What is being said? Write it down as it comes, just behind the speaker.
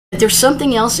There's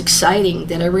something else exciting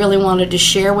that I really wanted to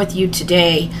share with you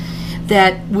today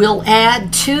that will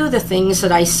add to the things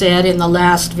that I said in the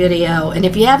last video. And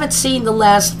if you haven't seen the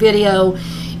last video,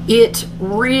 it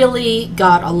really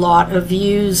got a lot of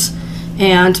views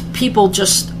and people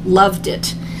just loved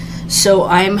it. So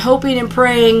I'm hoping and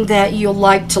praying that you'll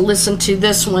like to listen to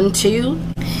this one too.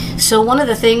 So one of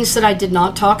the things that I did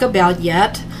not talk about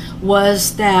yet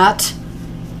was that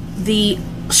the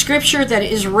scripture that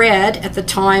is read at the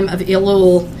time of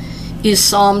Elul is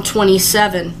Psalm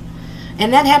 27.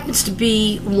 And that happens to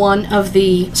be one of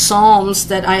the psalms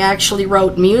that I actually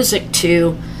wrote music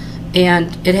to,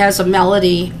 and it has a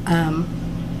melody, and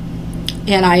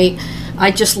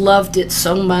I just loved it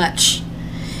so much.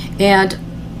 And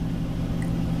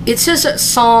it says that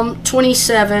Psalm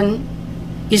 27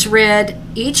 is read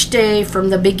each day from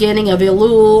the beginning of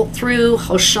Elul through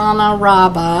Hoshana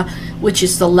Rabbah, which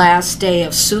is the last day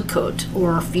of Sukkot,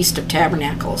 or Feast of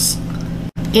Tabernacles.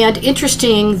 And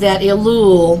interesting that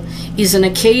Elul is an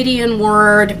Akkadian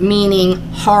word meaning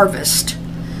harvest.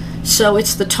 So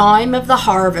it's the time of the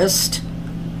harvest,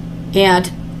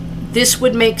 and this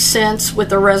would make sense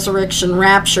with the resurrection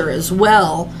rapture as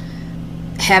well,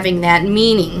 having that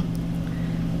meaning.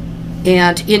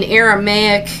 And in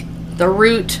Aramaic, the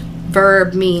root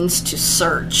verb means to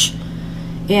search.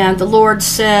 And the Lord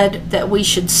said that we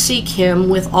should seek Him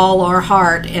with all our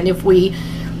heart. And if we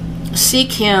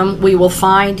seek Him, we will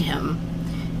find Him.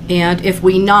 And if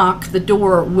we knock, the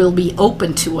door will be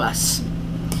open to us.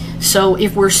 So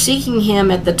if we're seeking Him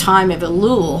at the time of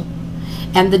Elul,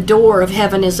 and the door of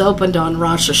heaven is opened on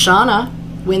Rosh Hashanah,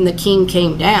 when the King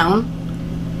came down,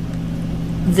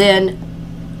 then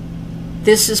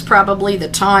this is probably the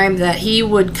time that He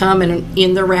would come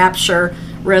in the rapture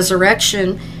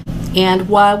resurrection. And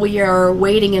while we are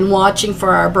waiting and watching for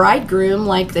our bridegroom,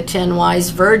 like the 10 wise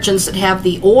virgins that have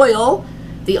the oil,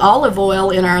 the olive oil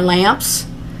in our lamps,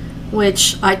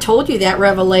 which I told you that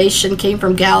revelation came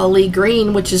from Galilee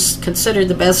Green, which is considered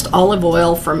the best olive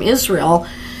oil from Israel.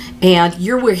 And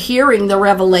you were hearing the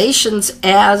revelations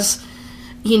as,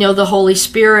 you know, the Holy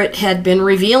Spirit had been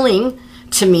revealing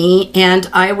to me, and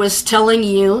I was telling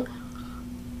you.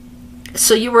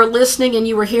 So you were listening and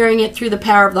you were hearing it through the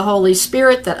power of the Holy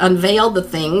Spirit that unveiled the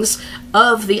things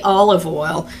of the olive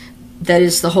oil that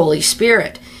is the Holy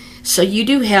Spirit. So you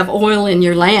do have oil in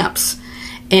your lamps.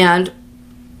 And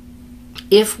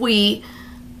if we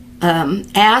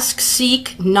ask,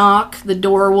 seek, knock, the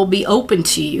door will be open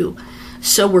to you.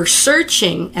 So we're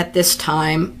searching at this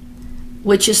time,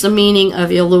 which is the meaning of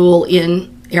Elul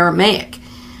in Aramaic.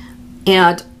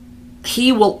 And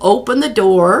He will open the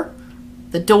door.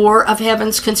 The door of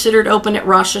heaven's considered open at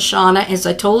Rosh Hashanah, as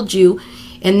I told you.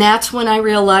 And that's when I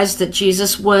realized that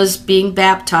Jesus was being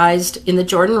baptized in the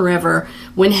Jordan River,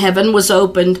 when heaven was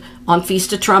opened on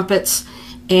Feast of Trumpets.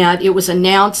 And it was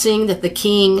announcing that the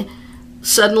King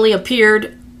suddenly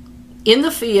appeared in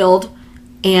the field,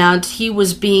 and He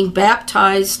was being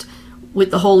baptized with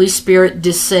the Holy Spirit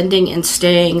descending and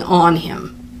staying on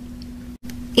Him.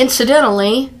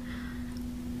 Incidentally,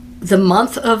 the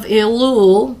month of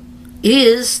Elul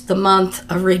is the month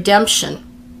of redemption.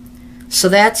 So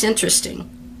that's interesting.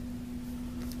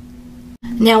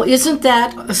 Now, isn't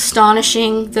that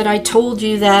astonishing that I told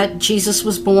you that Jesus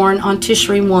was born on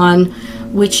Tishri 1,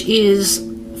 which is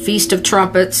Feast of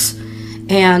Trumpets,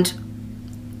 and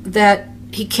that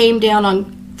He came down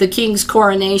on the King's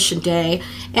coronation day,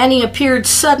 and He appeared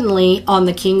suddenly on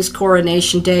the King's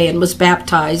coronation day and was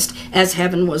baptized as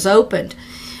heaven was opened.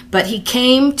 But He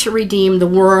came to redeem the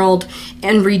world,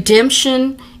 and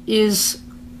redemption is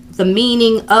the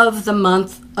meaning of the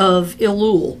month of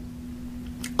Elul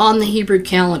on the Hebrew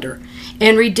calendar.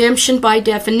 And redemption, by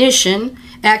definition,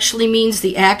 actually means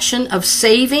the action of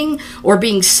saving or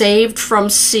being saved from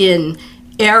sin,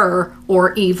 error,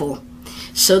 or evil.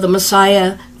 So the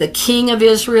Messiah, the King of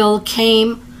Israel,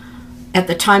 came at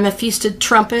the time of Feast of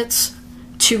Trumpets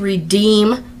to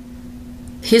redeem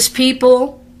His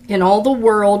people in all the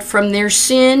world from their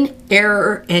sin,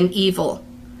 error, and evil.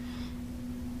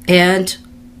 And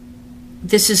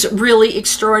this is really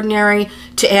extraordinary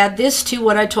to add this to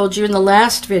what I told you in the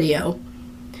last video.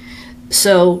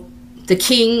 So the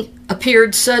King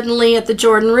appeared suddenly at the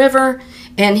Jordan River,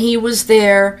 and He was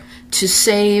there to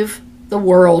save the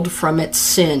world from its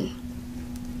sin.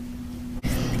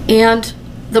 And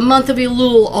the month of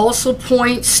Elul also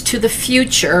points to the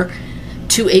future,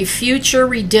 to a future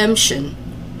redemption,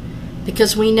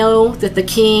 because we know that the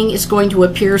King is going to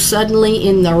appear suddenly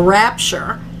in the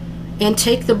rapture and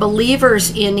take the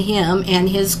believers in Him and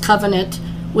His covenant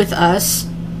with us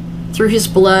through His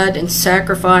blood and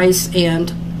sacrifice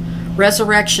and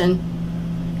resurrection,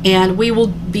 and we will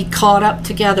be caught up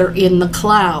together in the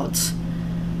clouds.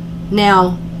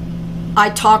 Now, I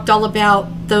talked all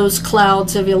about those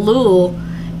clouds of Elul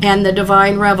and the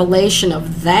divine revelation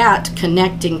of that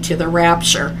connecting to the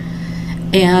rapture.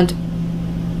 And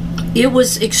it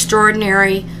was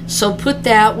extraordinary. So put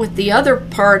that with the other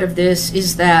part of this,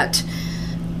 is that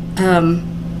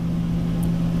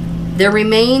there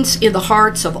remains in the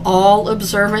hearts of all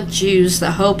observant Jews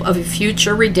the hope of a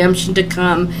future redemption to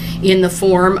come in the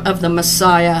form of the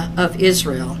Messiah of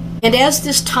Israel. And as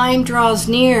this time draws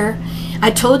near, I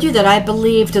told you that I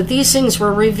believed that these things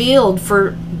were revealed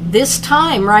for this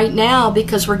time right now,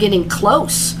 because we're getting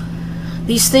close.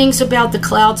 These things about the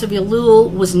clouds of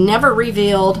Elul was never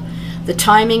revealed. The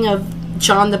timing of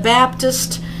John the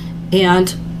Baptist and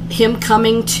him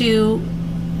coming to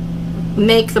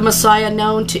make the Messiah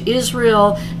known to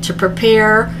Israel, to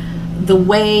prepare the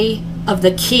way of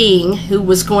the king who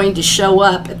was going to show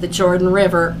up at the Jordan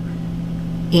River,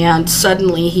 and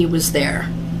suddenly he was there.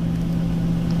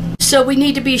 So we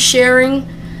need to be sharing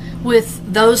with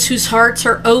those whose hearts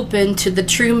are open to the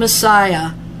true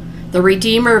Messiah, the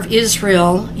Redeemer of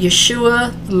Israel,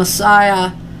 Yeshua, the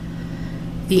Messiah,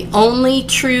 the only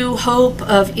true hope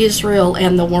of Israel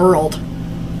and the world.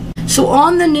 So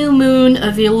on the new moon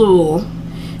of Elul,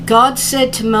 God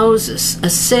said to Moses,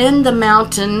 "Ascend the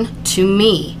mountain to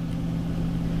me,"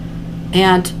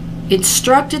 and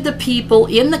instructed the people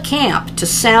in the camp to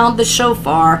sound the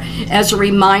shofar as a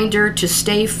reminder to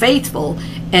stay faithful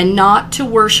and not to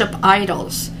worship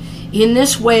idols. In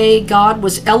this way, God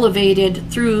was elevated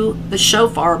through the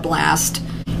shofar blast,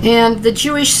 and the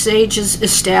Jewish sages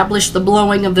established the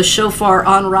blowing of the shofar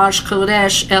on Rosh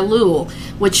Chodesh Elul,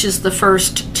 which is the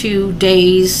first 2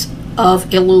 days of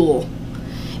Elul.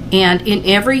 And in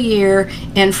every year,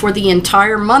 and for the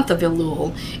entire month of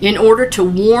Elul, in order to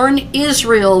warn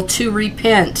Israel to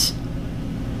repent.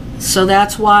 So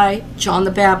that's why John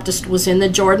the Baptist was in the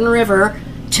Jordan River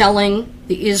telling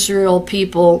the Israel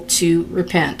people to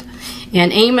repent.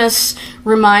 And Amos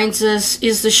reminds us,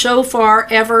 "Is the shofar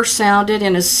ever sounded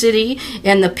in a city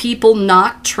and the people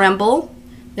not tremble?"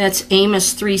 That's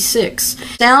Amos 3:6.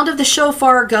 Sound of the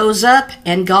shofar goes up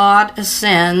and God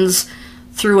ascends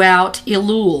throughout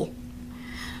Elul.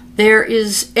 There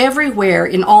is everywhere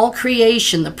in all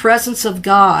creation the presence of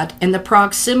God, and the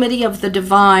proximity of the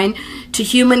divine to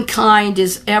humankind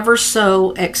is ever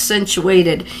so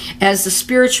accentuated as the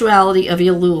spirituality of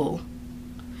Elul.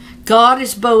 God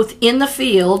is both in the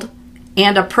field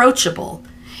and approachable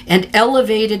and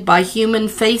elevated by human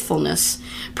faithfulness.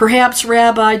 Perhaps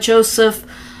Rabbi Joseph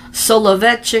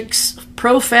Soloveitchik's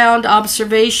profound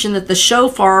observation that the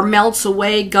shofar melts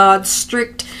away God's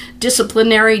strict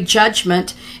disciplinary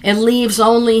judgment and leaves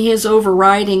only his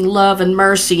overriding love and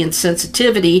mercy and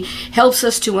sensitivity helps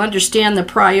us to understand the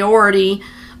priority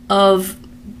of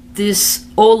this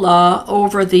Olah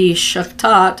over the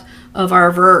Shachtat of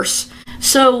our verse.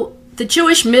 So the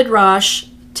Jewish Midrash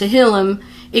Tehillim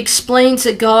explains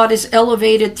that God is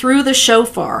elevated through the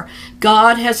shofar.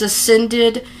 God has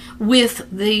ascended with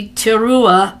the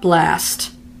teruah blast.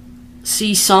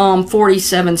 See Psalm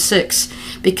 47:6.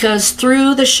 Because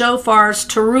through the shofar's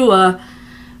teruah,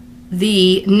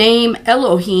 the name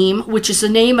Elohim, which is the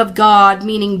name of God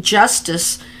meaning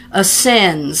justice,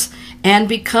 ascends and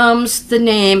becomes the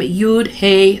name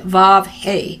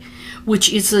Yud-He-Vav-He,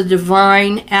 which is the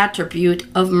divine attribute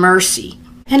of mercy.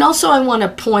 And also I want to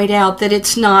point out that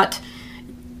it's not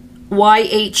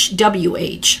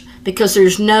YHWH, because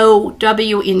there's no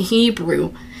W in Hebrew.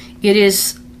 It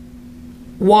is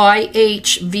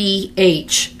YHVH,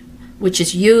 which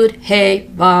is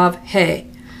Yud-He-Vav-He,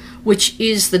 which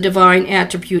is the divine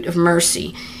attribute of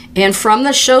mercy. And from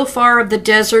the shofar of the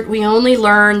desert, we only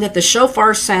learn that the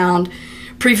shofar sound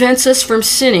prevents us from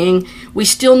sinning. We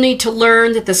still need to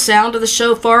learn that the sound of the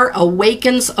shofar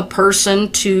awakens a person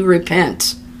to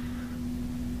repent.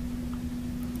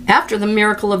 After the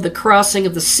miracle of the crossing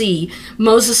of the sea,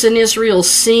 Moses and Israel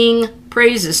sing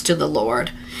praises to the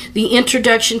Lord. The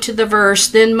introduction to the verse,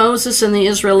 "Then Moses and the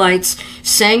Israelites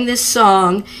sang this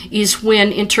song," is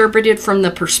when interpreted from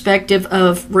the perspective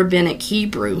of rabbinic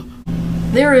Hebrew.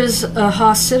 There is a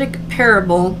Hasidic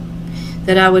parable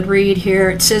that I would read here.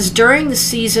 It says, during the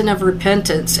season of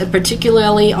repentance, and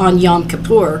particularly on Yom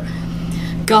Kippur,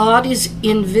 God is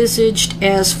envisaged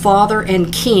as Father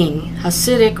and King.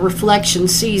 Hasidic reflection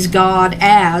sees God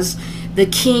as the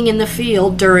king in the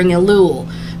field during Elul,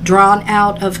 drawn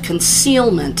out of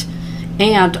concealment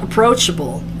and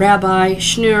approachable. Rabbi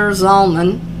Shneur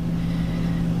Zalman,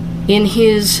 in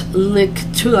his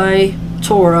Likutei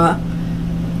Torah,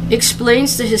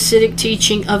 explains the Hasidic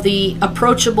teaching of the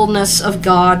approachableness of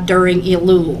God during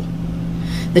Elul.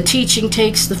 The teaching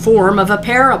takes the form of a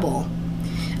parable.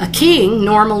 A king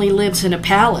normally lives in a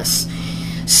palace,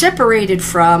 separated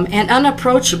from and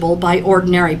unapproachable by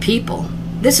ordinary people.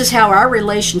 This is how our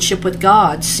relationship with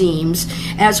God seems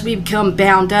as we become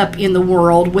bound up in the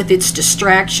world with its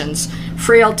distractions,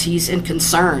 frailties, and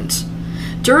concerns.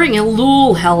 During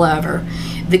Elul, however,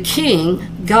 the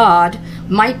king, God,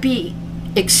 might be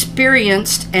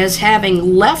experienced as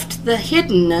having left the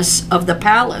hiddenness of the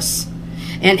palace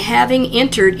and having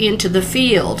entered into the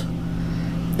field,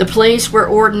 the place where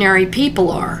ordinary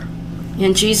people are.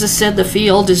 And Jesus said the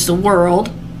field is the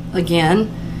world,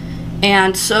 again.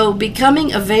 And so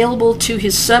becoming available to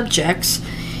his subjects.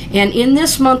 And in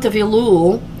this month of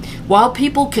Elul, while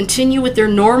people continue with their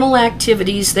normal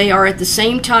activities, they are at the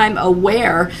same time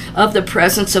aware of the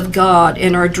presence of God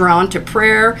and are drawn to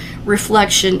prayer,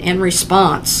 reflection, and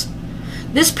response.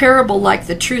 This parable, like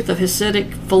the truth of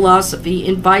Hasidic philosophy,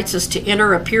 invites us to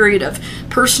enter a period of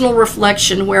personal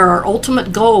reflection where our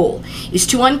ultimate goal is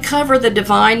to uncover the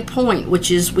divine point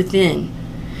which is within.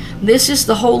 This is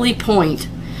the holy point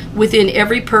within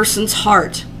every person's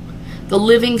heart, the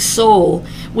living soul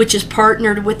which is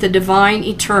partnered with the divine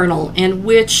eternal and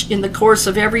which in the course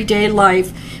of everyday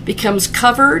life becomes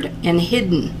covered and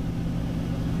hidden.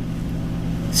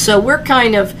 So we're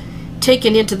kind of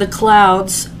taken into the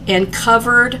clouds and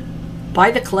covered by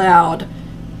the cloud,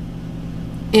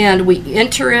 and we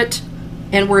enter it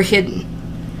and we're hidden.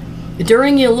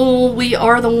 During Elul, we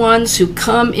are the ones who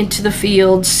come into the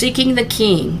field seeking the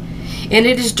king. And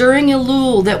it is during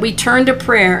Elul that we turn to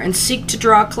prayer and seek to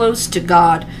draw close to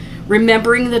God,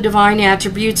 remembering the divine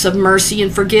attributes of mercy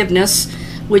and forgiveness,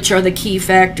 which are the key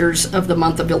factors of the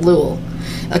month of Elul.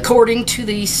 According to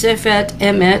the Sefet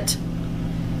Emet,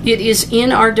 it is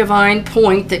in our divine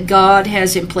point that God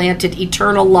has implanted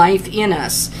eternal life in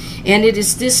us, and it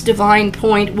is this divine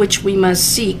point which we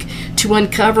must seek to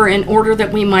uncover in order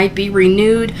that we might be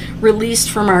renewed, released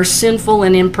from our sinful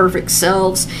and imperfect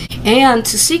selves, and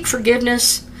to seek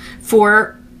forgiveness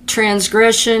for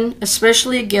transgression,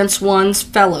 especially against one's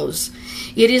fellows.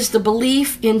 It is the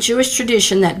belief in Jewish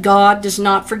tradition that God does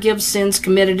not forgive sins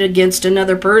committed against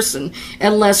another person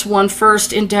unless one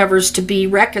first endeavors to be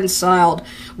reconciled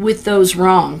with those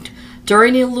wronged.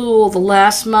 During Elul, the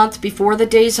last month before the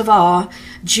days of awe,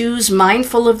 Jews,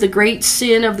 mindful of the great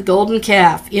sin of the golden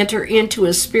calf, enter into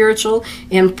a spiritual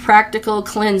and practical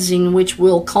cleansing which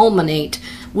will culminate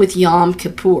with Yom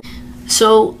Kippur.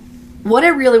 So what I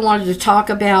really wanted to talk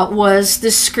about was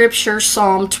this scripture,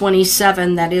 Psalm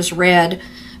 27, that is read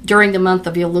during the month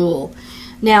of Elul.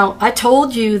 Now, I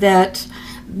told you that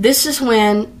this is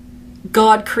when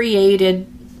God created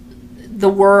the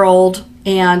world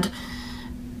and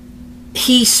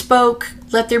he spoke,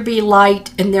 "Let there be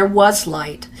light," and there was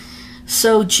light.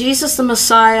 So Jesus the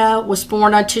Messiah was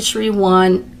born on Tishri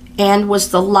 1 and was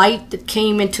the light that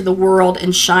came into the world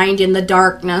and shined in the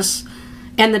darkness.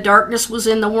 And the darkness was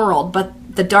in the world, but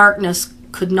the darkness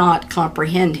could not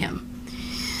comprehend him.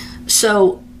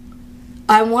 So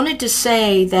I wanted to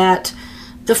say that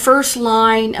the first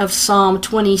line of Psalm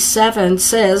 27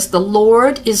 says, "The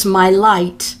Lord is my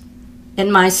light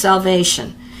and my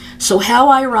salvation." So how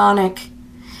ironic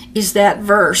is that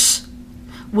verse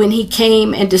when he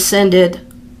came and descended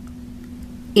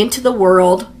into the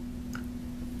world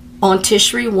on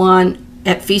Tishri 1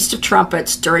 at Feast of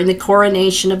Trumpets during the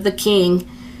coronation of the king,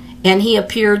 and he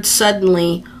appeared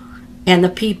suddenly, and the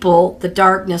people, the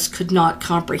darkness, could not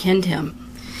comprehend him.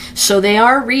 So they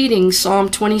are reading Psalm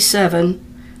 27,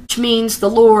 which means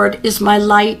the Lord is my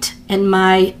light and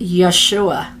my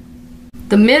Yeshua.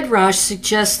 The Midrash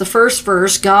suggests the first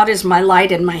verse, God is my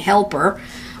light and my helper,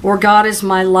 or God is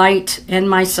my light and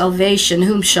my salvation,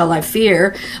 whom shall I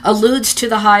fear, alludes to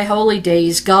the high holy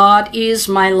days. God is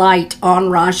my light on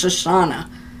Rosh Hashanah.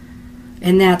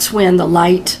 And that's when the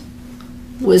light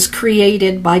was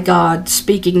created by God,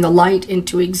 speaking the light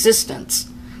into existence.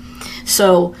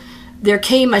 So there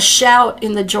came a shout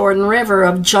in the Jordan River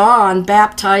of John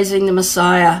baptizing the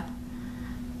Messiah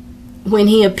when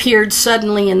he appeared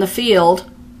suddenly in the field,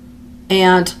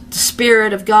 and the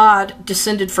Spirit of God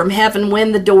descended from heaven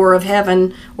when the door of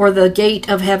heaven or the gate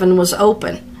of heaven was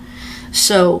open.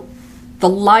 So the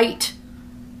light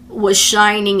was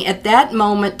shining at that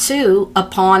moment too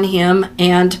upon him,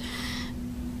 and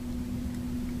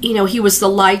he was the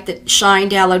light that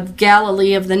shined out of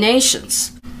Galilee of the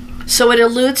nations. So it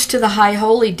alludes to the high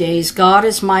holy days. God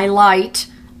is my light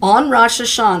on Rosh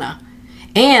Hashanah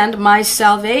and my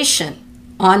salvation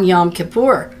on Yom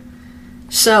Kippur.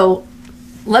 So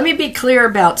let me be clear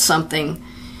about something.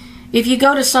 If you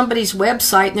go to somebody's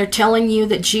website and they're telling you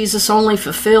that Jesus only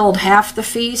fulfilled half the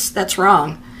feast, that's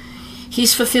wrong.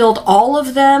 He's fulfilled all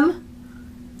of them.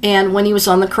 And when he was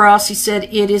on the cross, he said,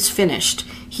 "It is finished."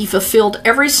 He fulfilled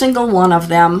every single one of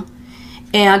them.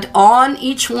 And on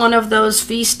each one of those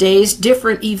feast days,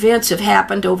 different events have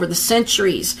happened over the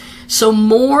centuries. So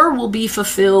more will be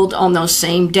fulfilled on those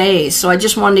same days. So I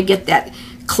just wanted to get that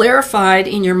clarified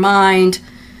in your mind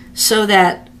so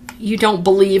that you don't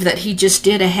believe that he just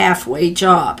did a halfway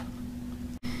job.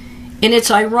 And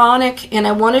it's ironic, and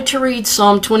I wanted to read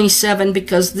Psalm 27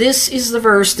 because this is the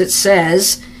verse that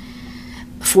says,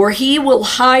 "For he will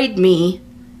hide me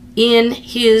in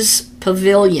his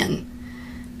pavilion."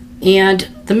 And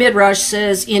the Midrash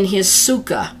says, in his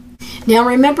sukkah. Now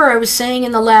remember, I was saying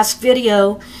in the last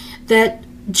video that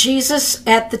Jesus,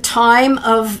 at the time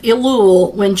of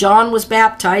Elul, when John was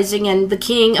baptizing and the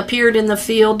king appeared in the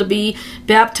field to be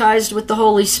baptized with the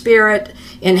Holy Spirit,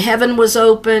 and heaven was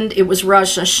opened, it was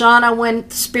Rosh Hashanah when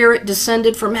the Spirit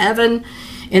descended from heaven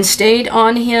and stayed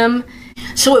on him.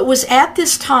 So it was at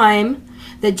this time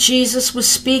that Jesus was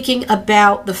speaking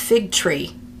about the fig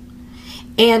tree.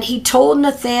 And he told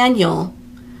Nathanael,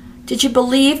 "Did you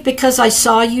believe because I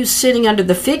saw you sitting under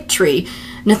the fig tree?"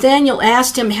 Nathanael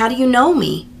asked him, "How do you know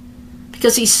me?"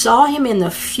 Because he saw him in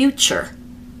the future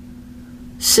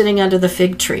sitting under the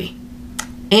fig tree.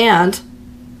 And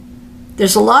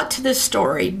there's a lot to this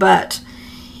story, but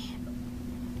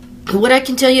what I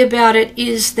can tell you about it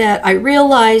is that I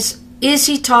realize, is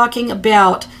he talking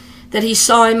about that he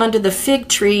saw him under the fig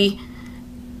tree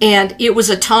and it was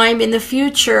a time in the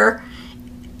future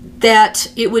that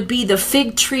it would be the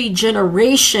fig tree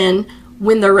generation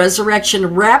when the resurrection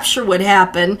rapture would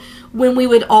happen, when we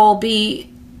would all be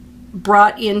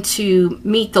brought in to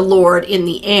meet the Lord in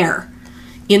the air,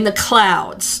 in the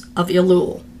clouds of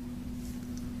Elul.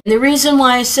 And the reason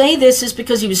why I say this is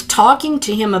because he was talking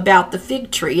to him about the fig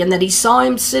tree and that he saw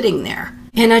him sitting there.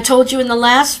 And I told you in the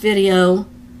last video,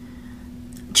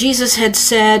 Jesus had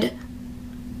said,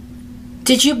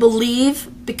 "Did you believe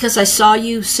because I saw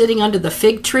you sitting under the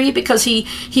fig tree?" Because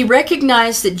he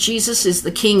recognized that Jesus is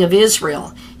the King of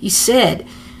Israel. He said,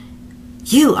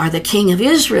 "You are the King of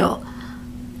Israel."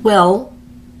 Well,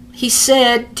 he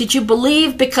said, "Did you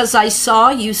believe because I saw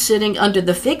you sitting under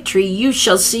the fig tree? You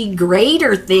shall see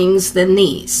greater things than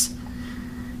these."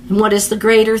 And what is the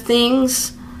greater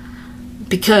things?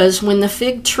 Because when the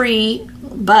fig tree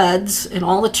buds and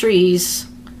all the trees,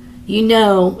 you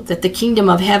know that the kingdom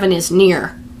of heaven is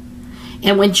near.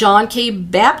 And when John came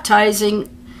baptizing,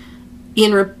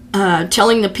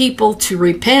 telling the people to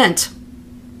repent,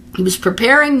 he was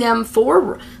preparing them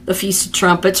for the Feast of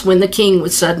Trumpets when the king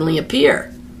would suddenly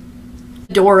appear.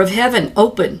 The door of heaven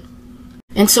open.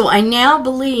 And so I now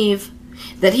believe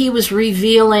that he was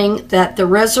revealing that the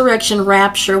resurrection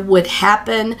rapture would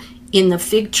happen in the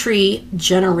fig tree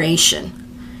generation.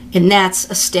 And that's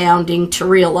astounding to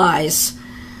realize.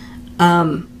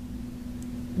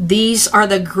 These are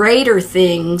the greater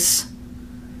things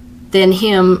than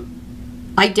him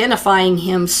identifying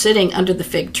him sitting under the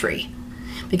fig tree.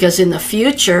 Because in the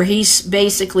future, he's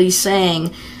basically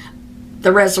saying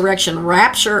the resurrection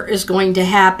rapture is going to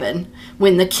happen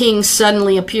when the king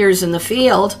suddenly appears in the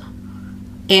field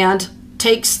and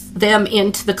takes them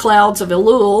into the clouds of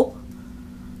Elul,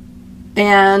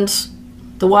 and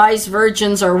the wise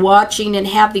virgins are watching and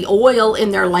have the oil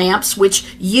in their lamps, which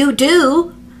you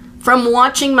do from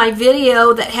watching my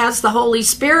video that has the Holy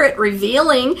Spirit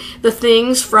revealing the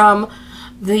things from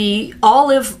the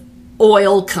olive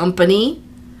oil company.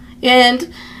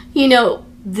 And, you know,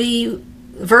 the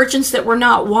virgins that were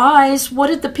not wise, what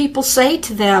did the people say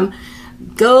to them?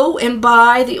 Go and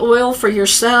buy the oil for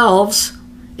yourselves.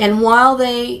 And while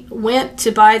they went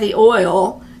to buy the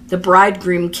oil, the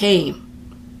bridegroom came.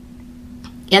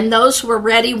 And those who were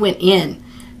ready went in.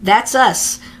 That's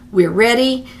us. We're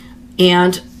ready,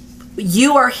 and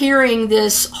you are hearing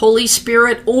this Holy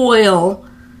Spirit oil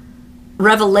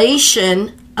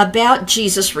revelation about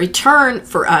Jesus' return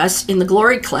for us in the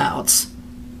glory clouds.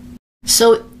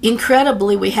 So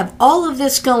incredibly, we have all of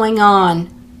this going on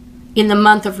in the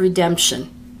month of redemption.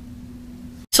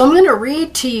 So I'm going to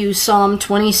read to you Psalm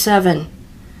 27.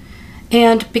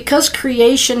 And because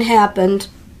creation happened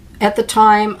at the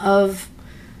time of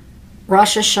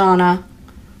Rosh Hashanah,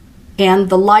 and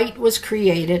the light was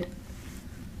created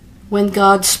when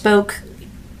God spoke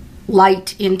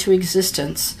light into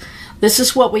existence. This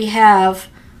is what we have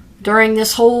during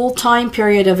this whole time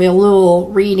period of Elul,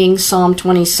 reading Psalm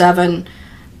 27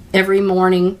 every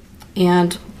morning.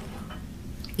 And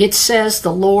it says,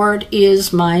 "The Lord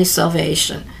is my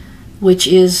salvation," which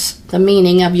is the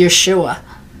meaning of Yeshua.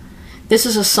 This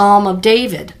is a psalm of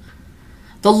David.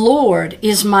 "The Lord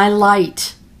is my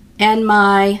light and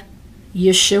my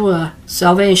Yeshua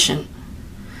salvation."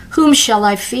 Whom shall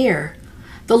I fear?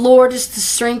 The Lord is the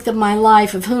strength of my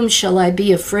life. Of whom shall I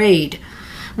be afraid?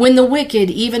 When the wicked,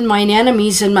 even mine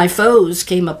enemies and my foes,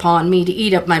 came upon me to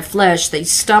eat up my flesh, they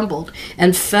stumbled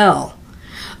and fell.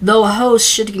 Though a host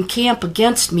should encamp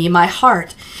against me, my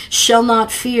heart shall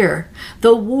not fear.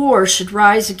 Though war should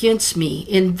rise against me,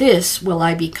 in this will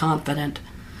I be confident.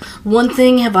 One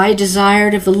thing have I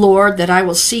desired of the Lord, that I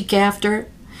will seek after,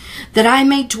 that I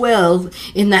may dwell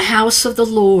in the house of the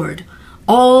Lord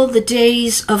all the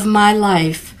days of my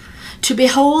life, to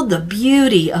behold the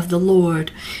beauty of the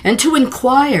Lord, and to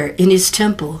inquire in his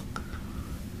temple.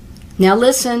 Now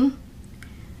listen,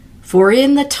 for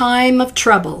in the time of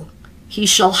trouble he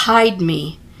shall hide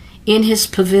me in his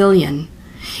pavilion.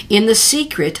 In the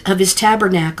secret of his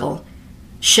tabernacle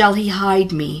shall he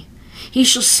hide me. He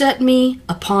shall set me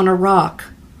upon a rock.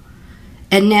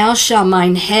 And now shall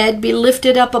mine head be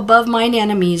lifted up above mine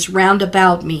enemies round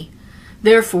about me.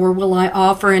 Therefore will I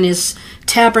offer in his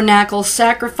tabernacle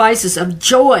sacrifices of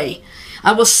joy.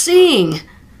 I will sing.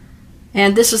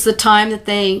 And this is the time that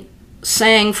they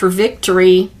sang for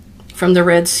victory from the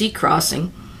Red Sea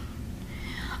crossing.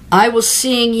 I will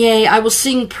sing, yea, I will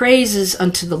sing praises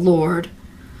unto the Lord.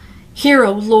 Hear,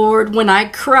 O Lord, when I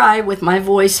cry with my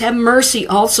voice. Have mercy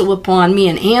also upon me,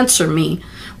 and answer me.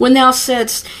 When thou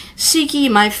saidst, Seek ye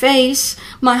my face,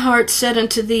 my heart said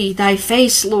unto thee, Thy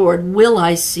face, Lord, will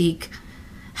I seek.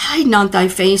 Hide not thy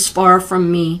face far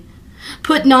from me.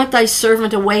 Put not thy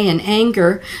servant away in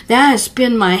anger. Thou hast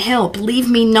been my help. Leave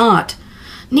me not.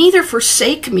 Neither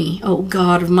forsake me, O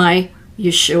God of my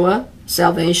Yeshua,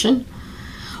 salvation.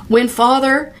 When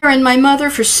father and my mother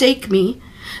forsake me,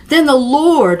 then the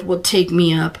Lord will take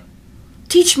me up.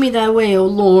 Teach me thy way, O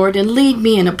Lord, and lead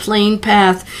me in a plain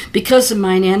path because of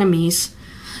mine enemies.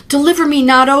 Deliver me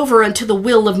not over unto the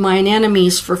will of mine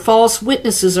enemies, for false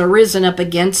witnesses are risen up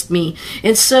against me,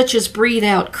 and such as breathe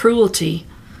out cruelty.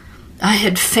 I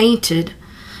had fainted,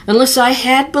 unless I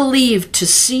had believed to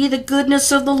see the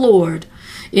goodness of the Lord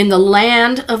in the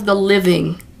land of the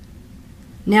living.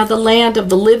 Now the land of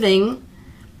the living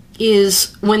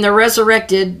is when the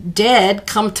resurrected dead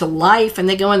come to life and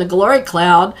they go in the glory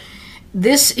cloud.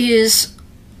 This is,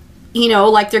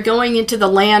 like they're going into the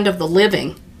land of the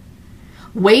living.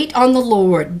 Wait on the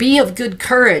Lord, be of good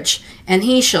courage, and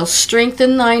he shall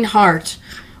strengthen thine heart.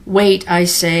 Wait, I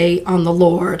say, on the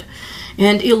Lord.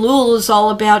 And Elul is all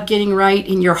about getting right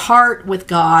in your heart with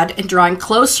God and drawing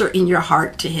closer in your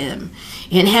heart to him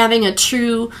and having a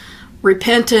true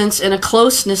repentance and a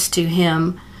closeness to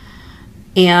him,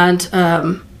 and,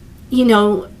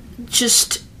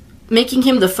 just making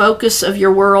him the focus of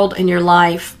your world and your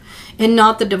life and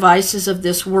not the devices of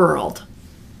this world.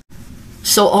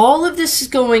 So all of this is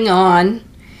going on,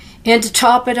 and to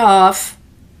top it off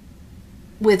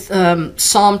with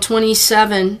Psalm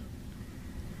 27,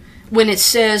 when it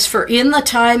says, For in the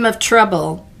time of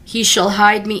trouble he shall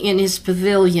hide me in his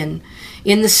pavilion.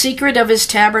 In the secret of his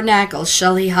tabernacle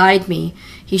shall he hide me.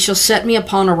 He shall set me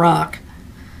upon a rock.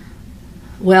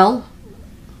 Well,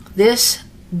 this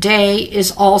day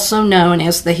is also known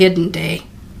as the hidden day.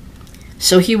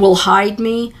 So he will hide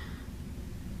me.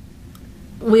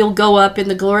 We'll go up in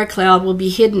the glory cloud. We'll be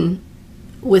hidden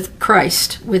with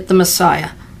Christ, with the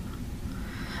Messiah.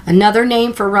 Another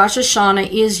name for Rosh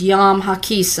Hashanah is Yom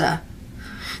HaKisa,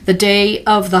 the day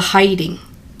of the hiding,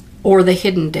 or the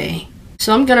hidden day.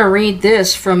 So I'm going to read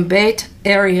this from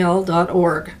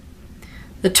BeitAriel.org.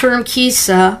 The term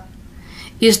Kisa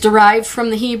is derived from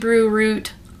the Hebrew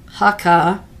root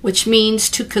haka, which means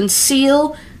to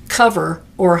conceal, cover,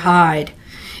 or hide.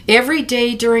 Every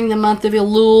day during the month of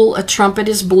Elul, a trumpet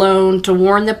is blown to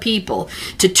warn the people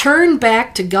to turn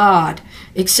back to God,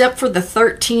 except for the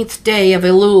 13th day of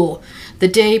Elul, the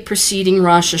day preceding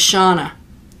Rosh Hashanah.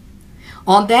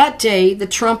 On that day, the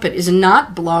trumpet is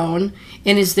not blown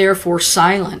and is therefore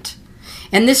silent.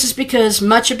 And this is because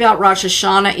much about Rosh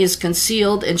Hashanah is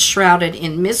concealed and shrouded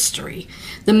in mystery.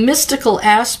 The mystical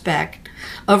aspect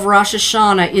of Rosh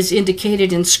Hashanah is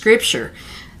indicated in Scripture.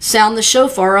 Sound the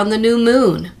shofar on the new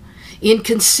moon, in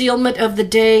concealment of the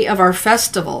day of our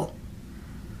festival.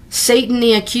 Satan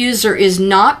the accuser is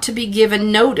not to be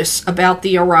given notice about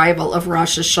the arrival of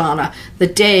Rosh Hashanah, the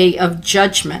day of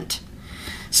judgment.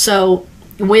 So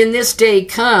when this day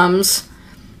comes,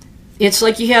 it's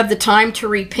like you have the time to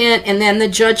repent, and then the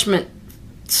judgment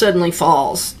suddenly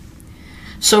falls.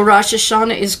 So Rosh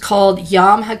Hashanah is called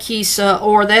Yom HaKisa,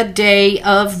 or that day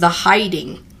of the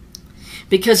hiding,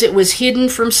 because it was hidden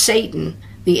from Satan,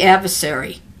 the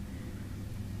adversary.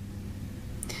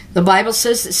 The Bible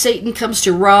says that Satan comes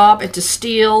to rob and to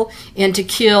steal and to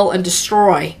kill and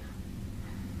destroy.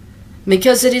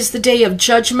 Because it is the day of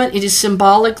judgment, it is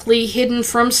symbolically hidden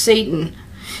from Satan.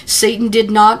 Satan did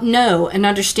not know and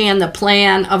understand the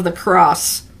plan of the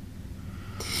cross.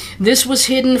 This was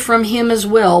hidden from him as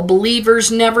well.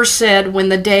 Believers never said when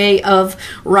the day of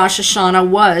Rosh Hashanah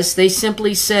was. They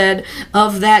simply said,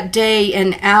 of that day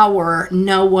and hour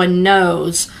no one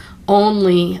knows,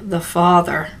 only the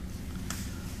Father.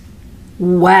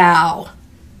 Wow.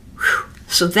 Whew.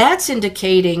 So that's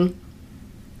indicating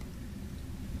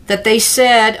that they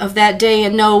said of that day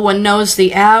and no one knows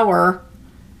the hour,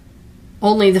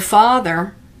 only the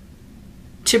Father,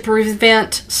 to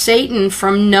prevent Satan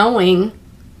from knowing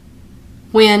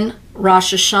when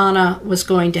Rosh Hashanah was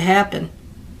going to happen.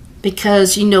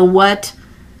 Because you know what?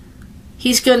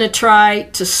 He's going to try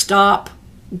to stop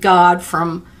God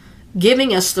from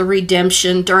giving us the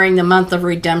redemption during the month of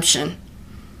redemption.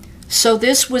 So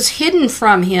this was hidden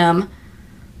from him.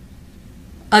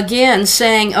 Again,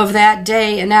 saying of that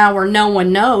day and hour no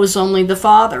one knows, only the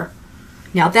Father.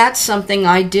 Now that's something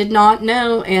I did not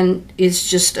know, and is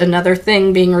just another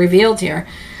thing being revealed here.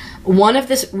 One of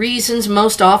the reasons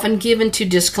most often given to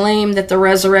disclaim that the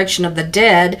resurrection of the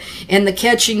dead and the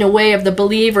catching away of the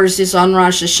believers is on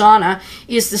Rosh Hashanah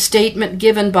is the statement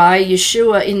given by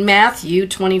Yeshua in Matthew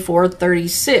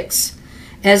 24:36.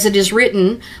 As it is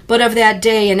written, but of that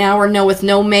day and hour knoweth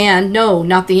no man, no,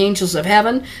 not the angels of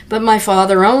heaven, but my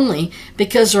Father only.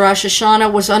 Because Rosh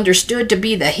Hashanah was understood to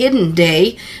be the hidden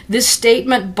day, this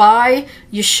statement by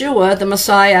Yeshua, the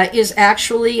Messiah, is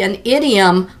actually an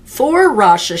idiom for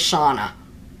Rosh Hashanah.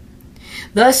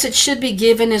 Thus, it should be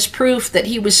given as proof that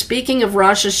he was speaking of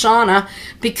Rosh Hashanah,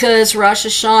 because Rosh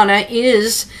Hashanah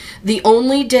is the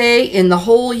only day in the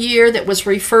whole year that was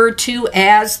referred to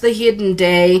as the hidden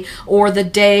day, or the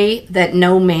day that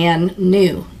no man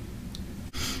knew.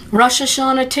 Rosh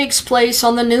Hashanah takes place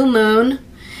on the new moon,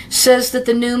 says that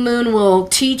the new moon will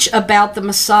teach about the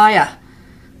Messiah.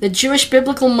 The Jewish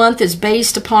biblical month is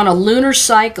based upon a lunar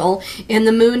cycle, and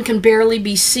the moon can barely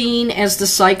be seen as the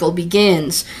cycle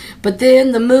begins. But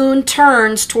then the moon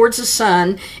turns towards the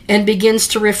sun and begins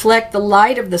to reflect the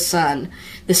light of the sun.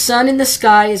 The sun in the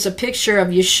sky is a picture of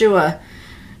Yeshua,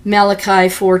 Malachi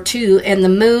 4:2, and the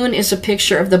moon is a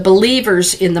picture of the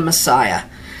believers in the Messiah.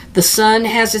 The sun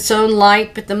has its own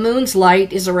light, but the moon's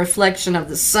light is a reflection of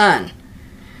the sun.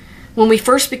 When we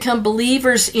first become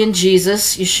believers in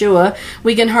Jesus, Yeshua,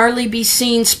 we can hardly be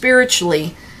seen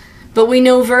spiritually, but we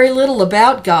know very little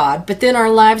about God. But then our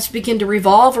lives begin to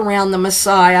revolve around the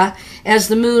Messiah as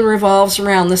the moon revolves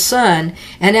around the sun.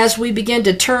 And as we begin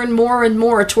to turn more and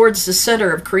more towards the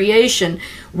center of creation,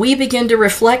 we begin to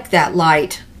reflect that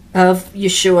light of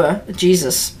Yeshua,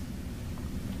 Jesus.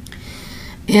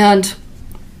 And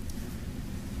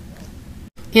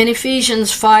in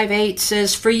Ephesians 5:8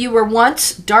 says, for you were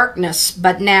once darkness,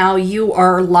 but now you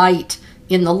are light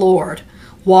in the Lord.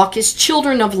 Walk as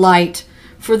children of light,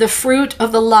 for the fruit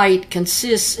of the light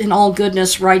consists in all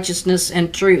goodness, righteousness,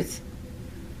 and truth.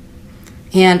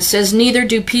 And it says, neither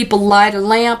do people light a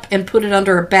lamp and put it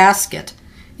under a basket.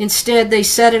 Instead, they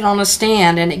set it on a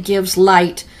stand, and it gives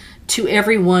light to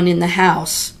everyone in the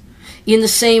house. In the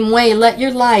same way, let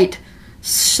your light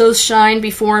so shine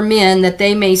before men that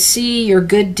they may see your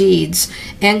good deeds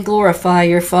and glorify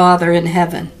your Father in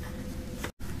heaven.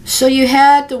 So you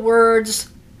had the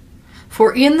words,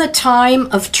 for in the time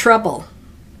of trouble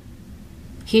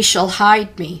he shall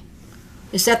hide me.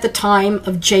 Is that the time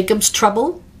of Jacob's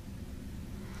trouble?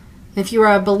 If you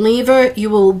are a believer, you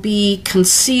will be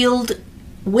concealed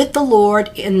with the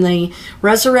Lord in the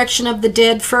resurrection of the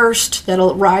dead first.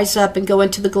 That'll rise up and go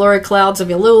into the glory clouds of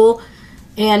Elul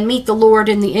and meet the Lord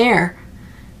in the air.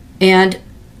 And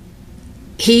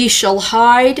he shall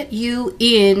hide you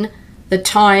in the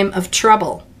time of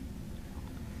trouble.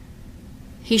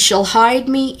 He shall hide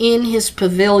me in his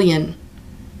pavilion.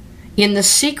 In the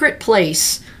secret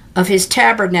place of his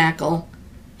tabernacle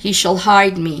he shall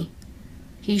hide me.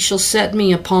 He shall set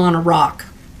me upon a rock.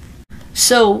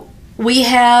 So we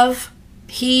have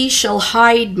he shall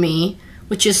hide me,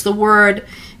 which is the word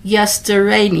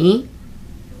yastereni,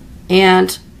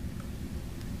 and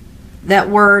that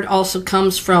word also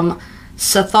comes from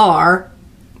sathar,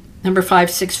 number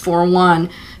 5641,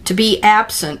 to be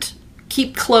absent,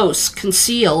 keep close,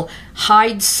 conceal,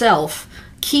 hide self,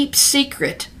 keep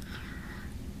secret.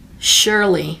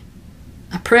 Surely,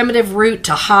 a primitive root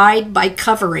to hide by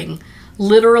covering,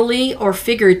 literally or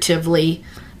figuratively,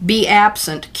 be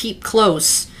absent, keep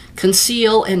close,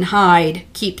 conceal and hide,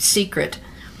 keep secret.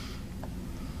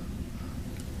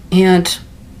 And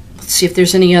let's see if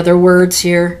there's any other words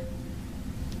here.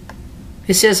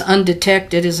 It says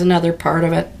undetected is another part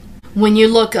of it. When you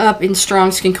look up in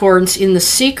Strong's Concordance in the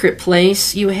secret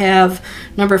place, you have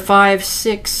number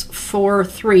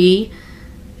 5643,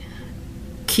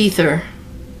 Kether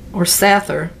or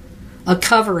Sather, a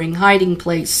covering, hiding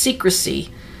place,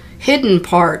 secrecy, hidden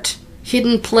part,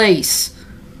 hidden place,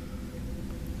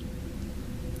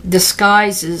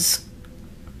 disguises,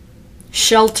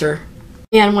 shelter.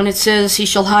 And when it says, he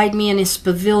shall hide me in his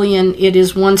pavilion, it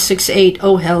is 168,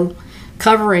 Ohel,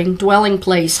 covering, dwelling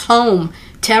place, home,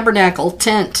 tabernacle,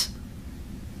 tent.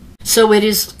 So it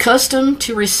is custom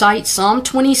to recite Psalm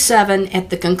 27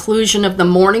 at the conclusion of the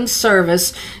morning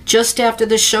service, just after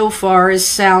the shofar is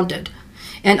sounded,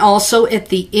 and also at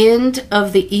the end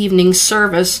of the evening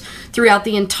service throughout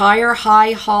the entire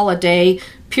high holiday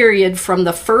period from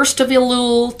the 1st of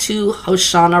Elul to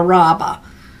Hoshana Rabbah.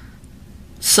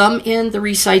 Some end the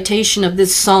recitation of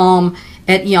this psalm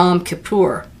at Yom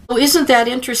Kippur. So isn't that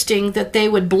interesting that they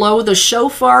would blow the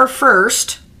shofar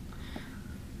first?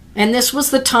 And this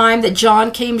was the time that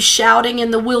John came shouting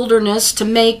in the wilderness to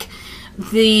make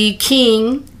the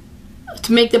king,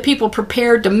 to make the people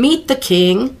prepared to meet the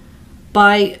king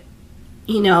by,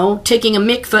 taking a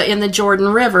mikveh in the Jordan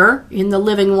River, in the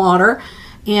living water,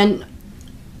 and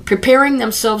preparing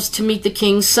themselves to meet the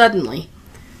king suddenly,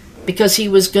 because he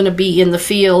was going to be in the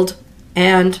field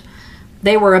and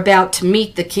they were about to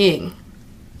meet the king.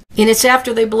 And it's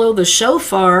after they blow the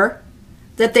shofar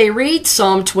that they read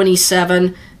Psalm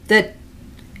 27 that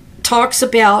talks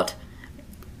about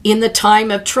in the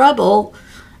time of trouble,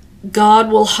 God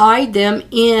will hide them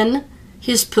in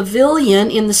his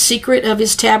pavilion, in the secret of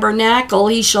his tabernacle.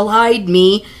 He shall hide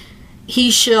me.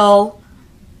 He shall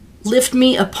lift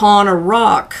me upon a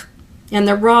rock. And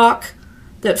the rock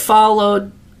that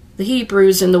followed the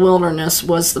Hebrews in the wilderness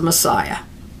was the Messiah.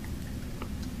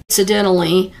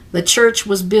 Incidentally, the church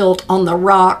was built on the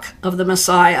rock of the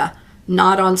Messiah,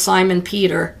 not on Simon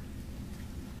Peter.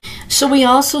 So we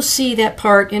also see that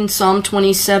part in Psalm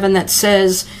 27 that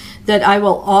says that I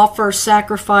will offer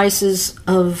sacrifices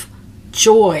of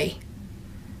joy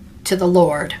to the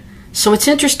Lord. So it's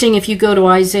interesting, if you go to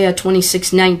Isaiah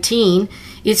 26:19,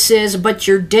 it says, but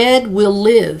your dead will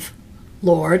live,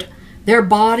 Lord. Their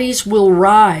bodies will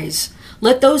rise.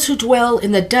 Let those who dwell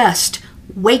in the dust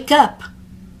wake up.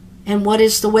 And what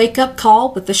is the wake-up call?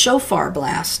 But the shofar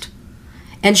blast.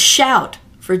 And shout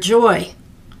for joy.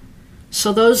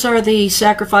 So those are the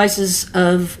sacrifices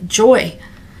of joy.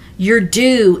 Your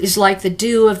dew is like the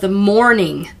dew of the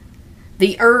morning.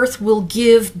 The earth will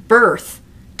give birth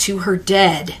to her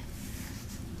dead.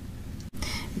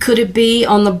 Could it be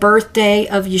on the birthday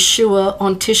of Yeshua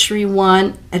on Tishri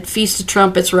 1 at Feast of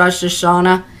Trumpets, Rosh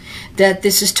Hashanah, that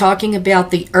this is talking about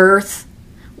the earth,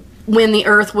 when the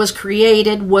earth was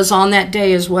created, was on that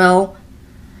day as well,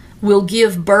 will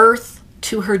give birth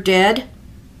to her dead?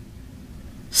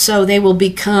 So they will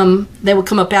come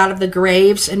up out of the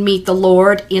graves and meet the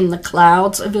Lord in the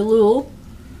clouds of Elul,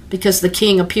 because the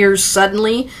King appears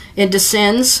suddenly and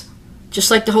descends,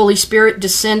 just like the Holy Spirit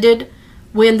descended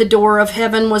when the door of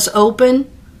heaven was open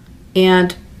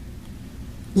and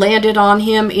landed on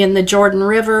him in the Jordan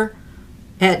River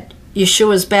at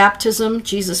Yeshua's baptism,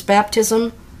 Jesus'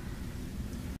 baptism.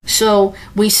 So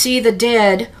we see the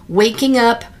dead waking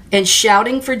up and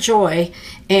shouting for joy,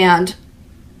 and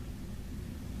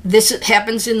this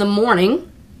happens in the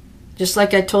morning, just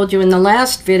like I told you in the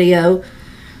last video,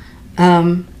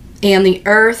 and the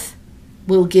earth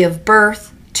will give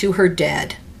birth to her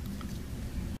dead.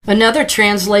 Another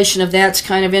translation of that's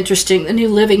kind of interesting, the New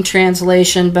Living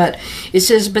Translation, but it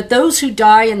says, but those who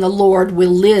die in the Lord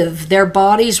will live. Their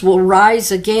bodies will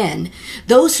rise again.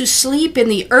 Those who sleep in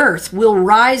the earth will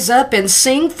rise up and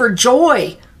sing for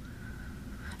joy.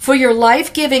 For your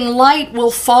life-giving light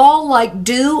will fall like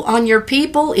dew on your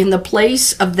people in the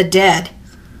place of the dead.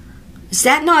 Is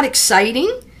that not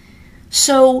exciting?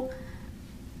 So,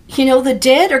 the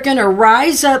dead are going to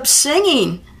rise up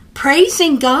singing,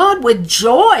 praising God with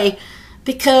joy,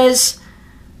 because,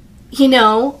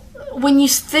 when you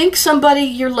think somebody,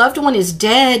 your loved one, is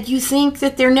dead, you think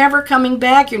that they're never coming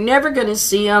back, you're never going to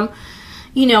see them,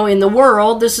 in the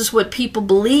world. This is what people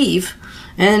believe,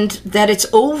 and that it's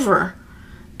over.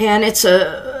 And it's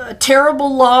a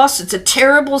terrible loss, it's a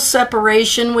terrible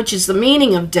separation, which is the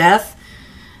meaning of death.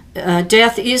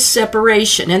 Death is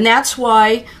separation, and that's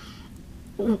why,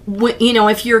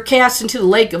 if you're cast into the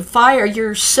lake of fire,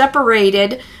 you're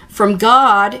separated from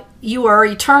God. You are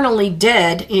eternally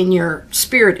dead in your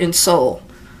spirit and soul,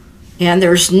 and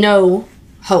there's no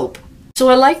hope. So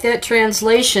I like that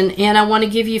translation, and I want to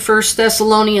give you 1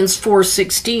 Thessalonians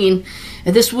 4:16,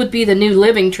 and this would be the New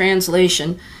Living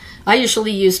Translation. I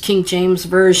usually use King James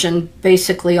Version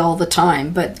basically all the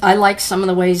time, but I like some of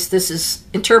the ways this is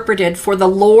interpreted. For the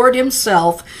Lord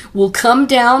himself will come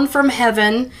down from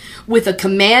heaven with a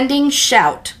commanding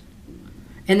shout.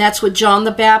 And that's what John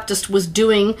the Baptist was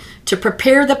doing to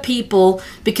prepare the people,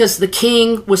 because the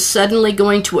king was suddenly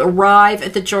going to arrive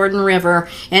at the Jordan River,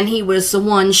 and he was the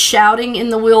one shouting in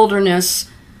the wilderness,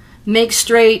 make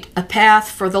straight a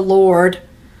path for the Lord.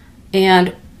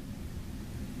 And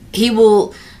he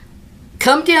will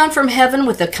come down from heaven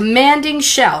with a commanding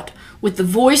shout, with the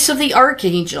voice of the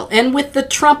archangel, and with the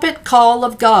trumpet call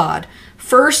of God.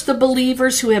 First, the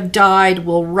believers who have died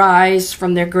will rise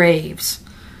from their graves.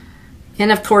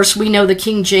 And of course, we know the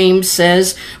King James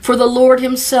says, for the Lord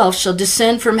himself shall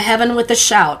descend from heaven with a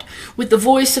shout, with the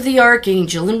voice of the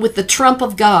archangel, and with the trump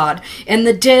of God, and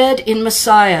the dead in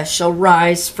Messiah shall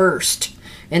rise first.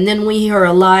 And then we who are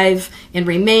alive and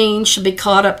remain shall be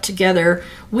caught up together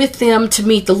with them to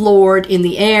meet the Lord in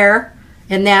the air,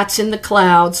 and that's in the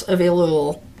clouds of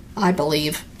Elul, I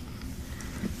believe,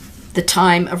 the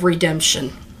time of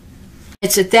redemption.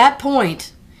 It's at that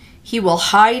point he will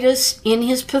hide us in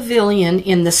his pavilion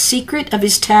in the secret of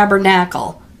his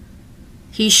tabernacle.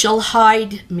 He shall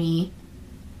hide me,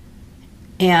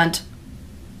 and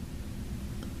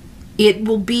it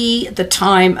will be the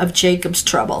time of Jacob's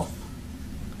trouble.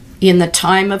 In the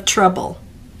time of trouble,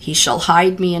 he shall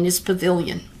hide me in his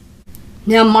pavilion.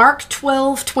 Now Mark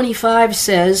 12:25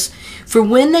 says, for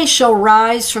when they shall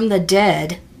rise from the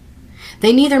dead,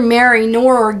 they neither marry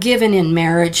nor are given in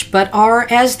marriage, but are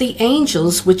as the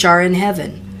angels which are in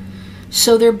heaven.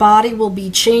 So their body will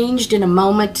be changed in a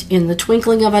moment, in the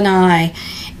twinkling of an eye.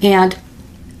 And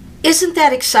isn't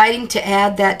that exciting to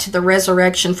add that to the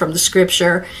resurrection from the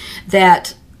scripture,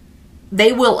 that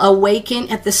they will awaken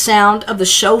at the sound of the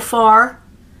shofar,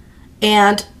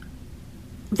 and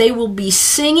they will be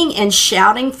singing and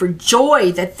shouting for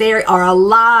joy that they are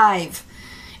alive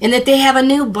and that they have a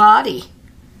new body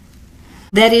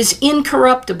that is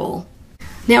incorruptible.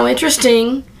 Now,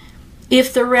 interesting,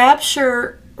 if the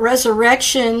rapture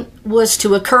resurrection was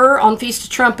to occur on Feast of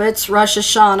Trumpets, Rosh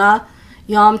Hashanah,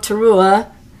 Yom Teruah,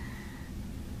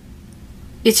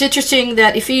 it's interesting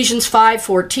that Ephesians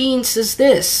 5:14 says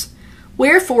this,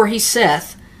 wherefore he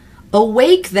saith,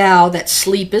 awake thou that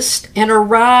sleepest, and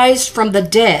arise from the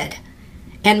dead,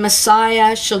 and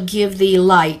Messiah shall give thee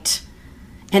light.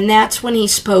 And that's when he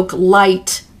spoke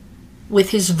light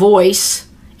with his voice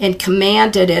and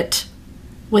commanded it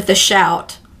with a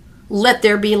shout, let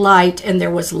there be light, and there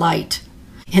was light.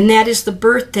 And that is the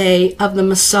birthday of the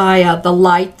Messiah, the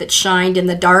light that shined in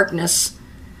the darkness.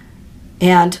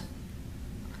 And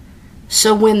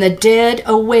so when the dead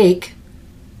awake,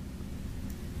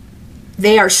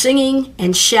 they are singing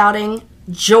and shouting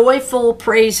joyful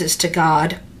praises to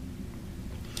God.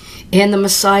 And the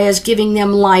Messiah is giving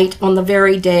them light on the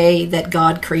very day that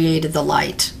God created the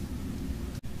light.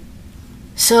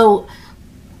 So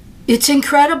it's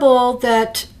incredible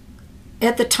that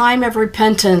at the time of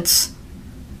repentance,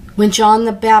 when John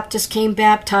the Baptist came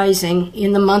baptizing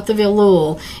in the month of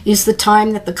Elul, is the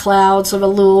time that the clouds of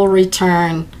Elul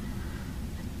return.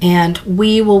 And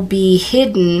we will be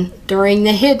hidden during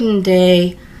the hidden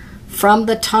day from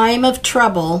the time of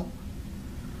trouble,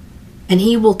 and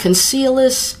he will conceal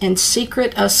us and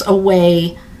secret us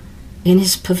away in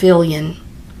his pavilion,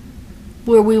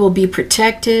 where we will be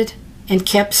protected and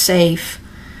kept safe,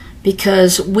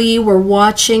 because we were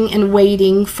watching and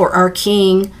waiting for our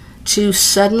King to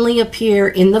suddenly appear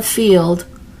in the field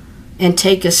and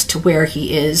take us to where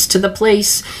he is, to the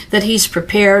place that he's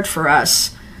prepared for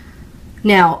us.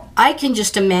 Now, I can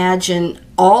just imagine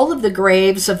all of the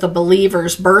graves of the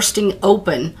believers bursting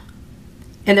open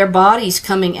and their bodies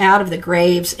coming out of the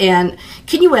graves. And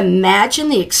can you imagine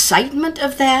the excitement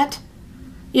of that?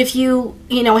 If you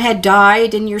had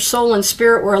died and your soul and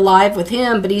spirit were alive with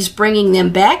him, but he's bringing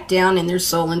them back down in their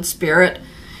soul and spirit,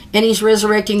 and he's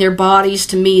resurrecting their bodies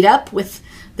to meet up with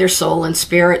their soul and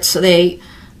spirit, so they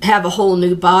have a whole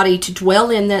new body to dwell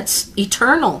in that's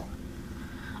eternal.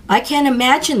 I can't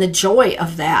imagine the joy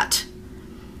of that.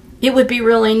 It would be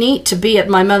really neat to be at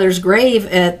my mother's grave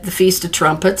at the Feast of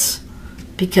Trumpets,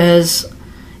 because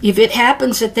if it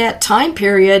happens at that time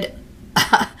period,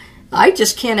 I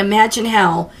just can't imagine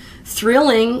how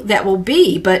thrilling that will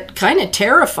be, but kind of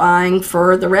terrifying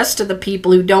for the rest of the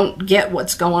people who don't get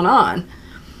what's going on.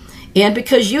 And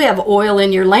because you have oil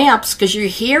in your lamps, because you're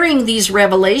hearing these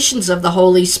revelations of the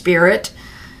Holy Spirit,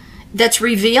 that's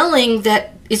revealing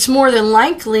that it's more than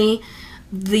likely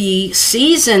the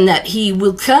season that he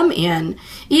will come in.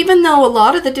 Even though a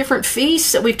lot of the different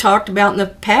feasts that we've talked about in the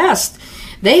past,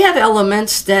 They have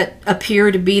elements that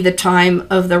appear to be the time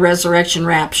of the resurrection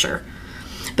rapture.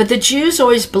 But the Jews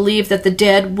always believed that the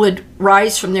dead would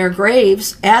rise from their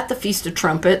graves at the Feast of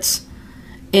Trumpets,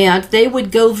 and they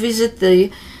would go visit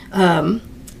the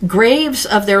graves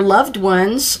of their loved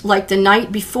ones like the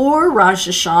night before Rosh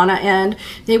Hashanah, and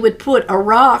they would put a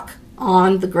rock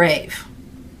on the grave.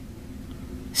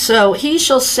 So he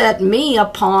shall set me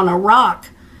upon a rock.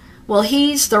 Well,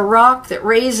 he's the rock that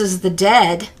raises the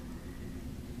dead,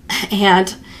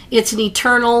 and it's an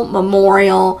eternal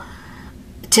memorial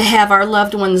to have our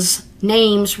loved ones'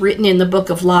 names written in the book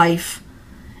of life.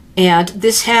 And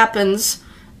this happens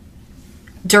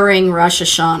during Rosh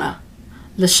Hashanah.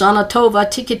 Lashana Tova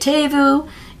Tikitevu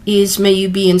is may you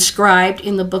be inscribed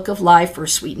in the book of life for a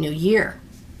sweet new year.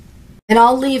 And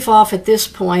I'll leave off at this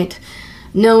point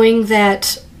knowing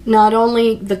that not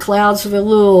only the clouds of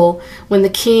Elul, when the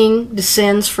king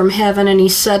descends from heaven and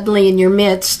he's suddenly in your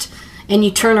midst, and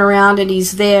you turn around and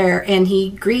he's there and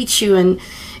he greets you and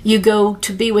you go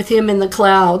to be with him in the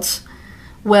clouds.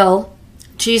 Well,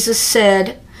 Jesus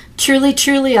said, "Truly,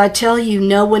 truly, I tell you,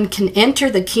 no one can enter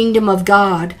the kingdom of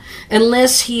God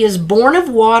unless he is born of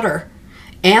water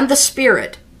and the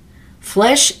Spirit.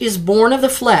 Flesh is born of the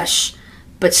flesh,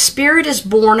 but Spirit is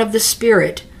born of the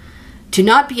Spirit. Do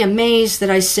not be amazed that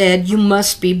I said, you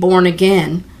must be born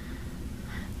again.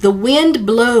 The wind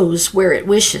blows where it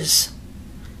wishes.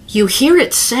 You hear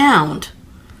its sound,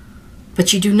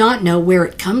 but you do not know where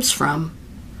it comes from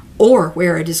or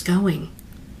where it is going.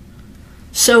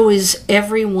 So is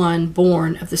everyone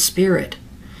born of the Spirit.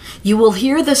 You will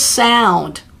hear the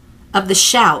sound of the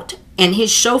shout and his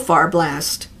shofar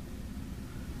blast,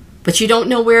 but you don't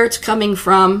know where it's coming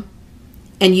from,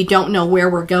 and you don't know where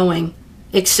we're going,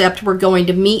 except we're going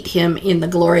to meet him in the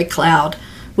glory cloud,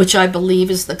 which I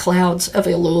believe is the clouds of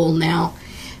Elul now.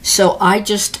 So I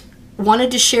just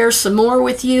wanted to share some more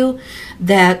with you,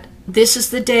 that this is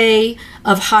the day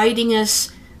of hiding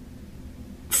us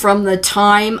from the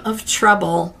time of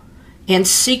trouble and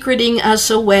secreting us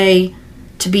away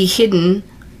to be hidden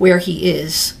where he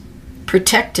is,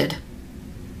 protected.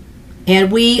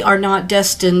 And we are not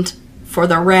destined for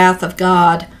the wrath of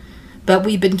God, but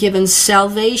we've been given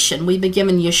salvation. We've been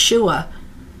given Yeshua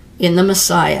in the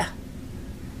Messiah.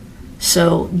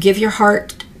 So give your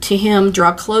heart to him,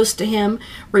 draw close to him,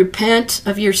 repent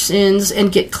of your sins,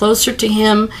 and get closer to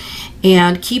him,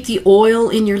 and keep the oil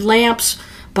in your lamps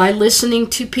by listening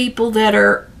to people that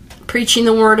are preaching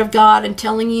the word of God and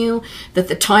telling you that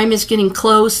the time is getting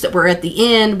close, that we're at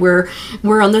the end, we're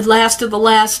on the last of the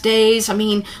last days. I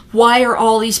mean, why are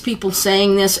all these people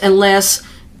saying this unless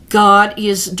God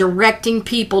is directing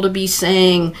people to be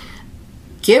saying,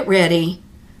 get ready,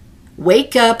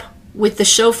 wake up with the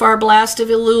shofar blast of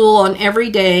Elul on every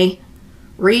day,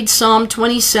 read Psalm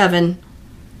 27,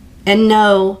 and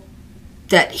know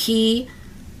that he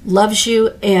loves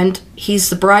you and he's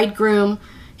the bridegroom.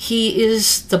 He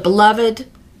is the beloved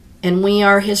and we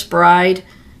are his bride,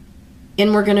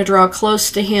 and we're going to draw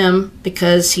close to him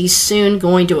because he's soon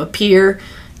going to appear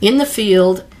in the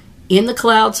field in the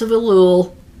clouds of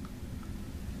Elul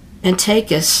and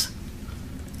take us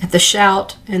at the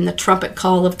shout and the trumpet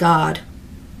call of God.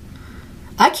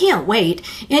 I can't wait.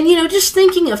 And just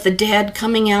thinking of the dead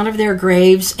coming out of their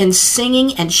graves and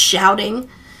singing and shouting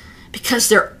because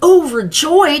they're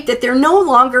overjoyed that they're no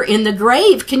longer in the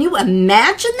grave. Can you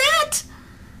imagine that?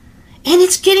 And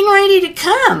it's getting ready to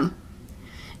come.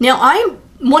 Now, I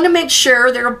want to make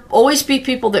sure there will always be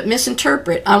people that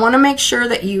misinterpret. I want to make sure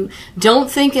that you don't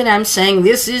think that I'm saying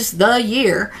this is the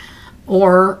year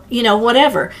or,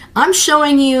 whatever. I'm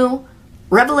showing you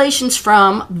revelations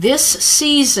from this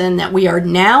season that we are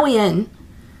now in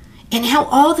and how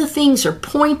all the things are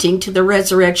pointing to the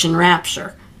resurrection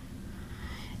rapture.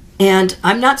 And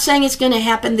I'm not saying it's going to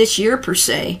happen this year per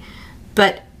se,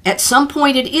 but at some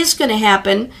point it is going to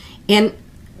happen, and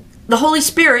the Holy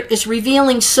Spirit is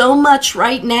revealing so much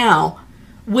right now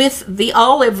with the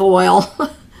olive oil,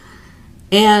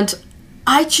 and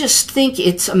I just think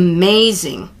it's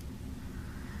amazing.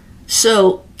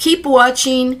 So keep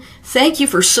watching. Thank you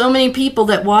for so many people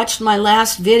that watched my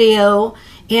last video,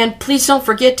 and please don't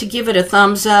forget to give it a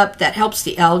thumbs up. That helps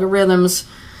the algorithms.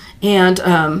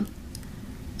 And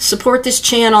support this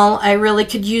channel. I really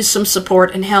could use some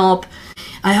support and help.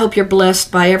 I hope you're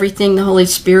blessed by everything the Holy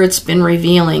Spirit's been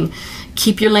revealing.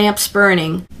 Keep your lamps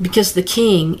burning, because the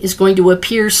King is going to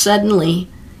appear suddenly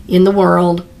in the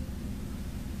world,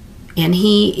 and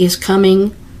he is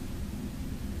coming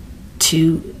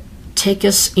to take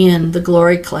us in the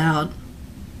glory cloud,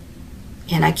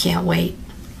 and I can't wait.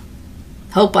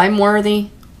 Hope I'm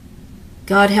worthy.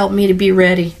 God help me to be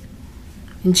ready.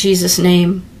 In Jesus'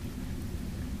 name.